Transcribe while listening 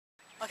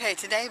Okay,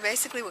 today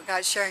basically what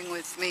God's sharing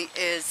with me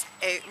is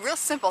a real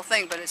simple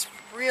thing, but it's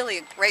really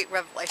a great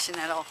revelation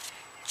that'll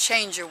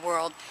change your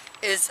world.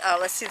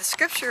 Let's see, the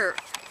scripture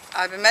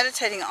I've been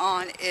meditating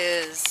on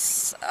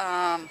is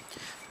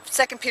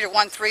 2 Peter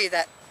 1:3,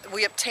 that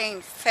we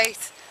obtain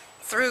faith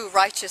through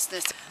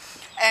righteousness.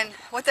 And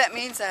what that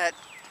means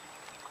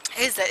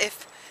is that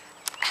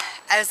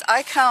as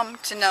I come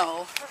to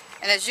know,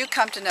 and as you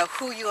come to know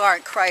who you are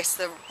in Christ,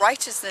 the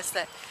righteousness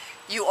that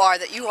you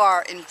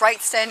are in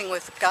right standing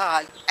with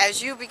God,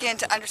 as you begin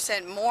to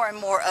understand more and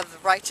more of the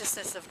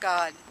righteousness of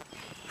God,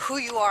 who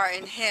you are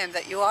in Him,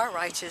 that you are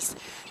righteous,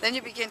 then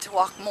you begin to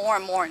walk more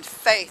and more in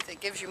faith. It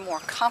gives you more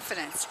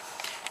confidence.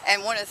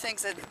 And one of the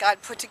things that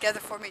God put together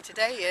for me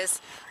today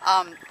is,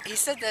 He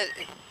said that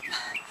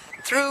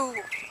through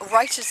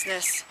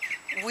righteousness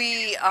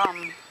we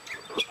have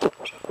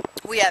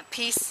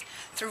peace.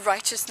 Through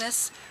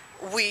righteousness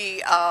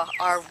we are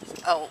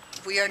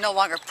no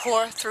longer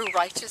poor through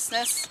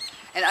righteousness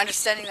and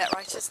understanding that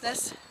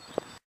righteousness.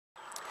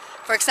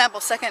 For example,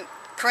 2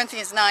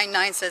 Corinthians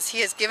 9:9 says,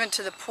 He has given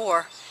to the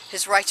poor,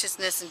 His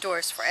righteousness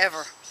endures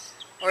forever.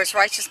 Or His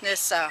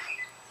righteousness,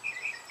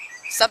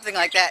 something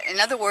like that. In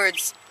other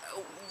words,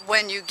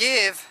 when you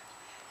give,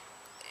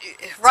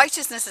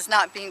 righteousness is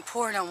not being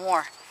poor no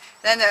more.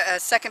 Then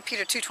 2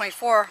 Peter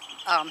 2:24,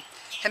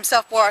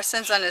 Himself bore our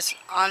sins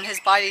on His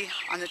body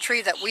on the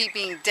tree, that we,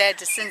 being dead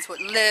to sins,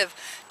 would live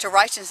to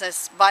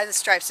righteousness. By the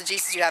stripes of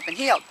Jesus you have been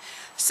healed.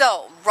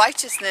 So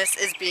righteousness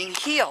is being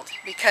healed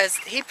because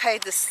He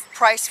paid the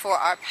price for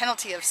our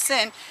penalty of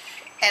sin,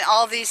 and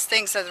all these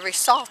things are the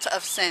result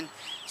of sin.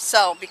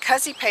 So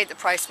because He paid the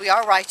price, we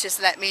are righteous,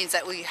 and that means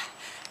that we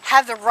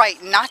have the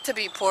right not to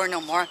be poor no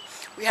more.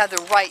 We have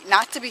the right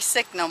not to be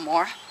sick no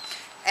more.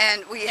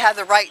 And we have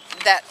the right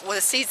that with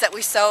the seeds that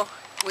we sow,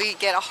 we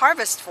get a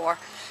harvest for,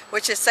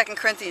 which is 2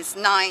 Corinthians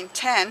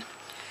 9:10.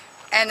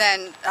 And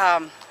then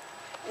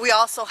we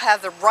also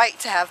have the right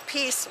to have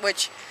peace,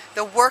 which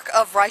the work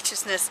of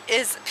righteousness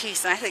is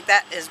peace. And I think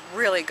that is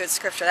really good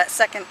scripture. That's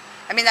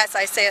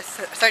Isaiah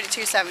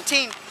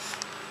 32:17.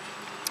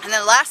 And then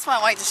the last one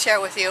I wanted to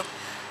share with you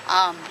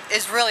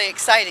is really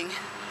exciting.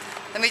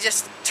 Let me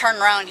just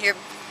turn around here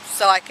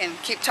so I can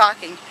keep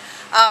talking.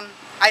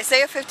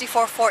 Isaiah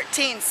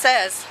 54:14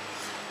 says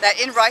that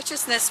in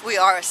righteousness we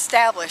are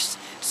established.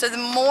 So the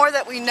more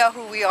that we know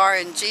who we are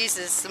in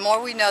Jesus, the more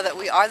we know that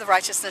we are the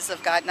righteousness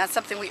of God, not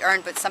something we earn,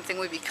 but something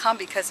we become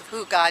because of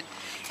who God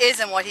is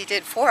and what He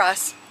did for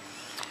us.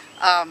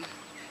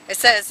 It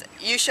says,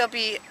 you shall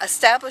be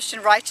established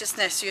in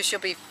righteousness, you shall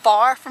be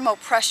far from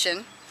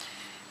oppression,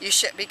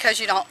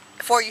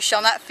 for you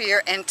shall not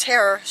fear, and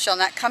terror shall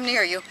not come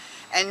near you,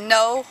 and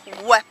no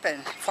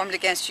weapon formed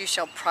against you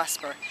shall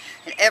prosper.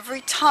 And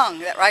every tongue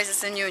that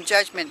rises in you in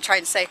judgment,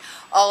 trying to say,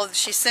 oh,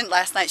 she sinned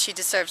last night, she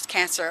deserves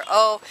cancer.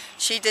 Oh,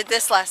 she did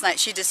this last night,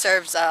 she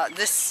deserves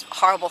this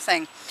horrible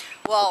thing.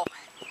 Well,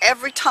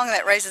 every tongue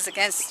that raises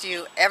against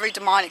you, every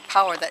demonic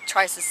power that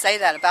tries to say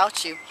that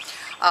about you,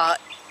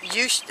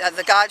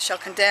 the God shall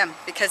condemn,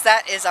 because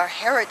that is our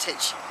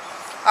heritage.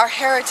 Our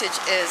heritage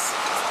is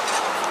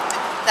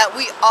that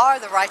we are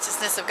the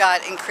righteousness of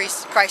God in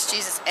Christ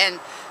Jesus, and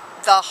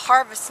the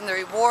harvest and the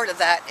reward of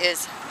that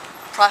is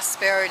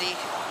prosperity,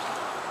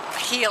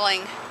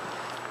 healing,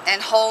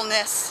 and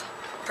wholeness,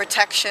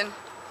 protection.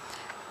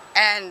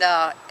 And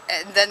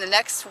then the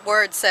next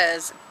word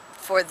says,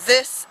 for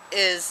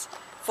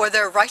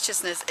their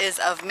righteousness is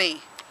of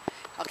me.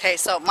 Okay,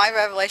 so my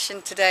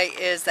revelation today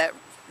is that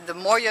the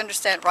more you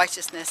understand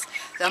righteousness,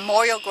 the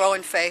more you'll grow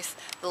in faith,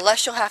 the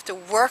less you'll have to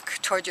work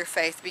toward your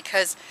faith,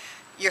 because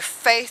your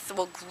faith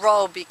will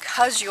grow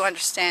because you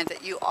understand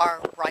that you are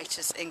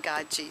righteous in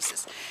God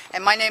Jesus.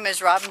 And my name is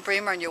Robin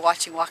Bremer, and you're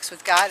watching Walks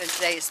with God, and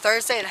today is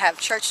Thursday, and I have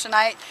church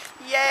tonight.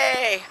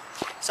 Yay!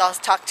 So I'll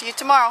talk to you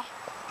tomorrow.